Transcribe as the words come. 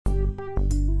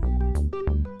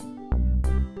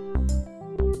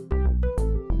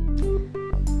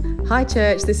Hi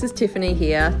church, this is Tiffany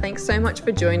here. Thanks so much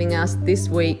for joining us this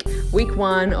week, week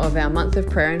 1 of our month of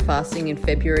prayer and fasting in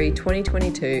February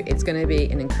 2022. It's going to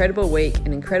be an incredible week,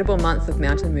 an incredible month of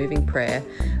mountain moving prayer.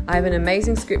 I have an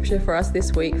amazing scripture for us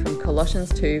this week from Colossians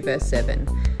 2 verse 7.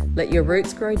 Let your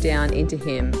roots grow down into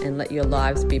Him and let your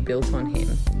lives be built on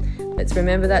Him. Let's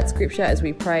remember that scripture as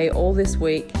we pray all this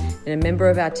week, and a member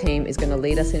of our team is going to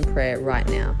lead us in prayer right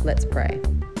now. Let's pray.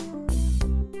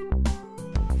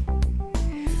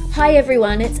 Hi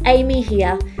everyone, it's Amy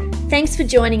here. Thanks for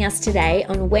joining us today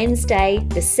on Wednesday,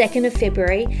 the 2nd of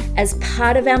February, as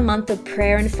part of our month of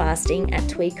prayer and fasting at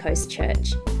Tweed Coast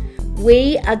Church.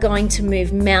 We are going to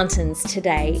move mountains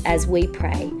today as we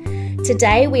pray.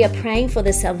 Today we are praying for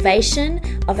the salvation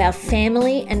of our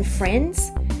family and friends,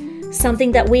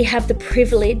 something that we have the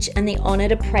privilege and the honor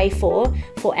to pray for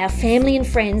our family and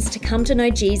friends to come to know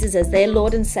Jesus as their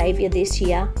Lord and Savior this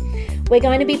year. We're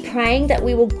going to be praying that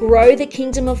we will grow the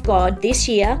kingdom of God this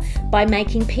year by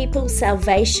making people's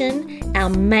salvation our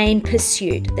main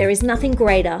pursuit. There is nothing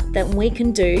greater that we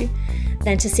can do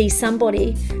than to see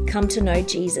somebody come to know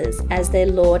Jesus as their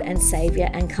Lord and Savior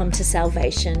and come to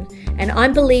salvation. And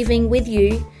I'm believing with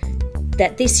you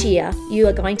that this year you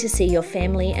are going to see your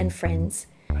family and friends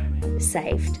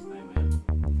saved.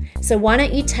 So why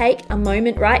don't you take a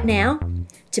moment right now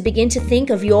to begin to think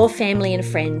of your family and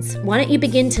friends. Why don't you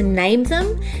begin to name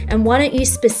them, and why don't you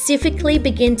specifically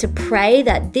begin to pray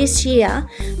that this year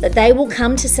that they will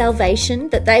come to salvation,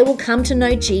 that they will come to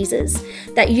know Jesus,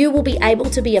 that you will be able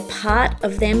to be a part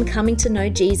of them coming to know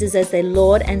Jesus as their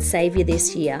Lord and Savior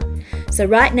this year. So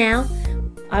right now,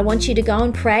 I want you to go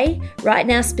and pray right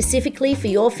now specifically for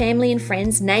your family and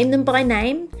friends. Name them by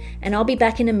name, and I'll be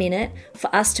back in a minute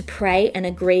for us to pray and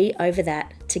agree over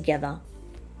that together.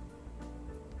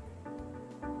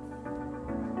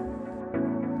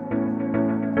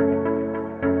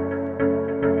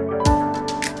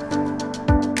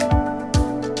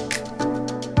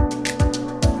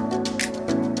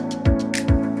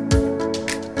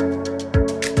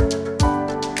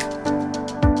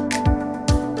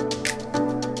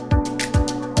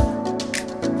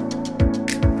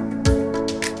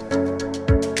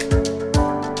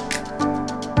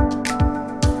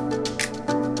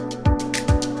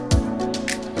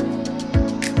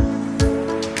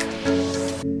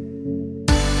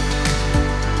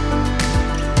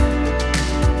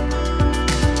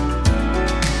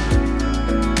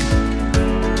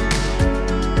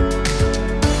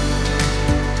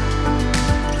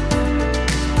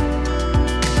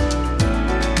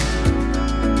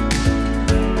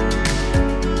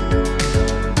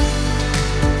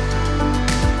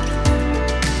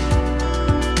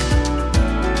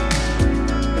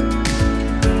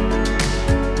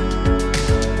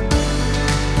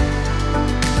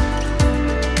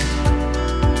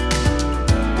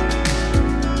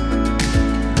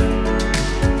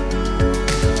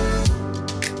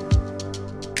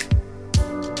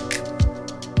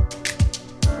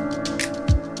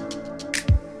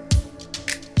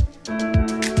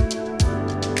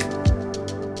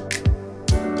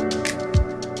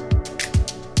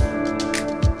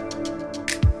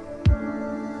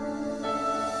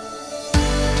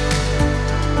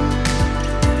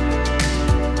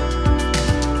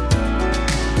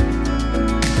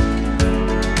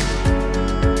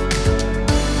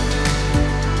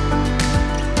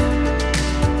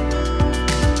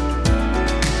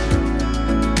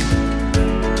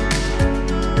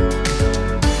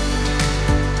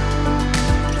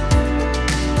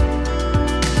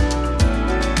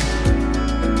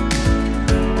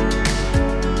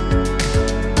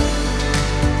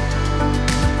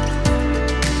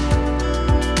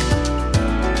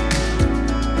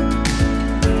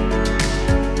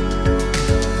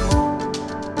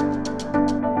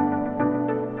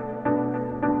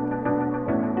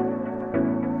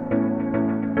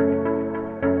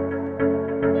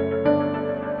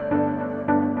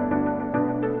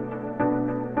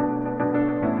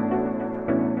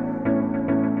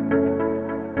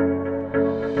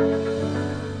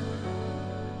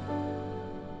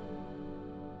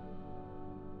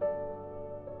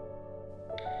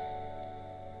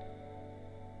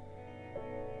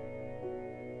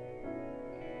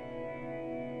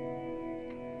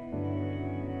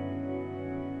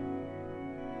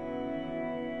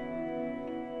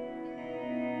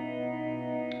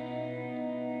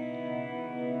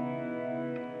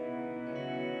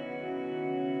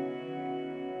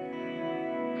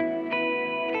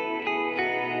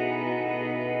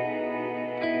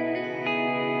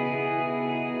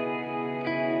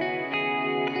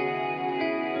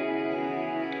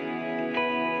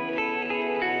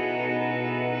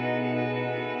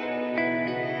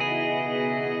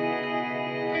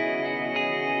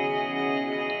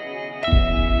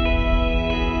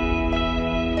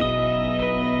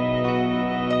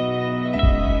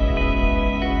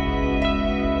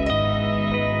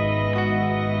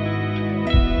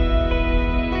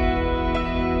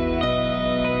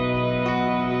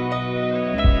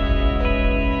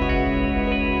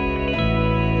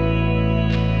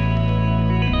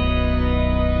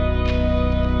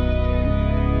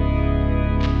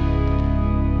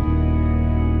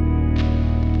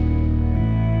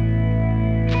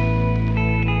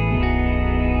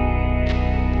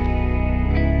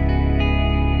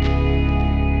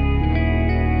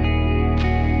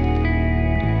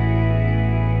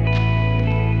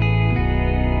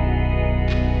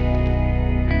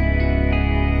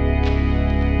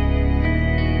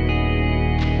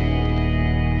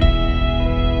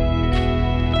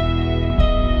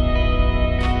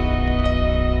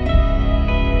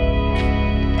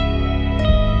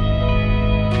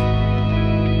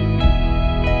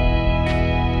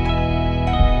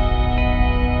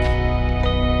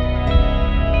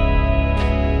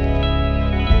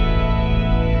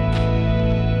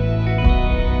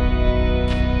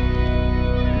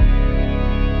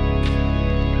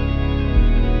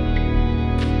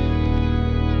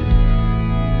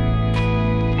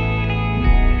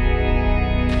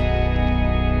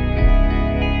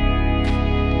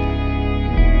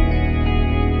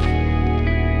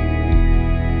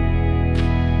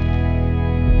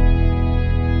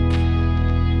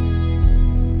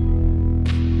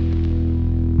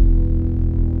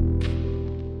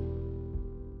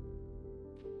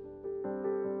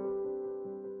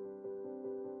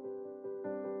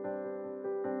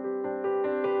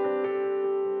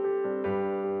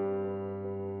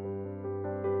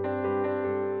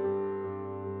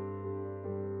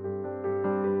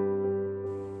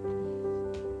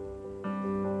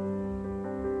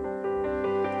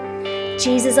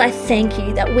 Jesus, I thank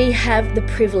you that we have the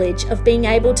privilege of being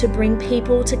able to bring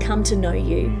people to come to know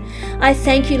you. I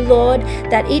thank you, Lord,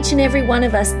 that each and every one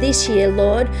of us this year,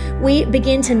 Lord, we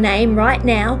begin to name right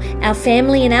now our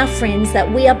family and our friends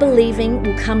that we are believing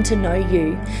will come to know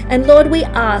you. And Lord, we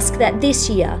ask that this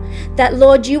year, that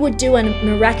Lord, you would do a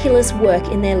miraculous work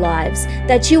in their lives,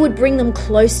 that you would bring them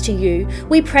close to you.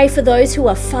 We pray for those who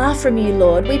are far from you,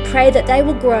 Lord. We pray that they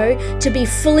will grow to be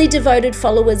fully devoted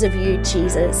followers of you,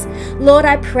 Jesus. Lord,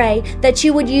 I pray that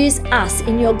you would use us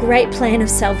in your great plan of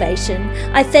salvation.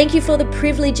 I thank you for the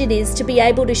privilege it is to be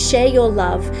able to share your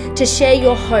love, to share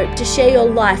your hope, to share your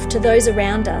life to those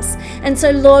around us. And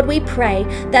so, Lord, we pray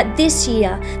that this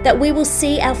year that we will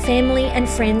see our family and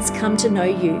friends come to know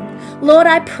you. Lord,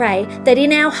 I pray that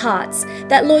in our hearts,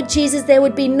 that Lord Jesus, there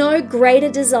would be no greater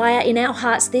desire in our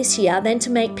hearts this year than to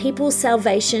make people's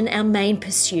salvation our main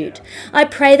pursuit. I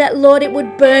pray that, Lord, it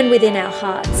would burn within our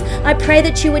hearts. I pray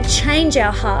that you would change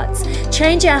our hearts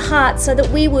so that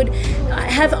we would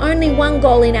have only one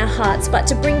goal in our hearts, but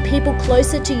to bring people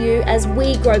closer to you as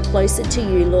we grow closer to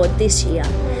you, Lord, this year.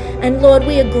 And Lord,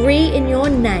 we agree in your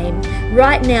name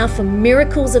right now for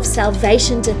miracles of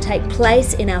salvation to take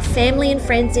place in our family and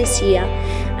friends this year,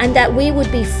 and that we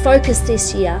would be focused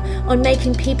this year on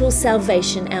making people's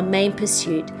salvation our main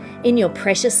pursuit. In your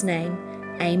precious name,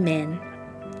 amen.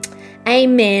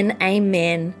 Amen,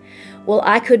 amen. Well,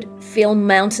 I could feel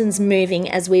mountains moving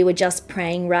as we were just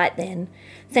praying right then.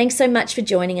 Thanks so much for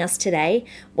joining us today.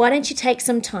 Why don't you take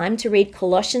some time to read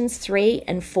Colossians 3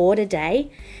 and 4 today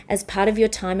as part of your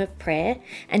time of prayer?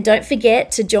 And don't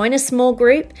forget to join a small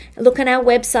group. Look on our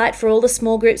website for all the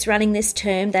small groups running this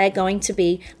term. They're going to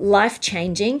be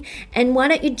life-changing. And why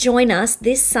don't you join us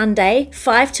this Sunday,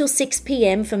 5 till 6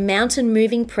 p.m. for Mountain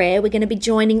Moving Prayer. We're going to be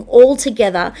joining all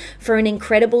together for an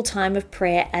incredible time of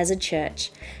prayer as a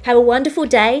church. Have a wonderful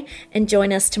day and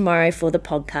join us tomorrow for the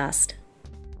podcast.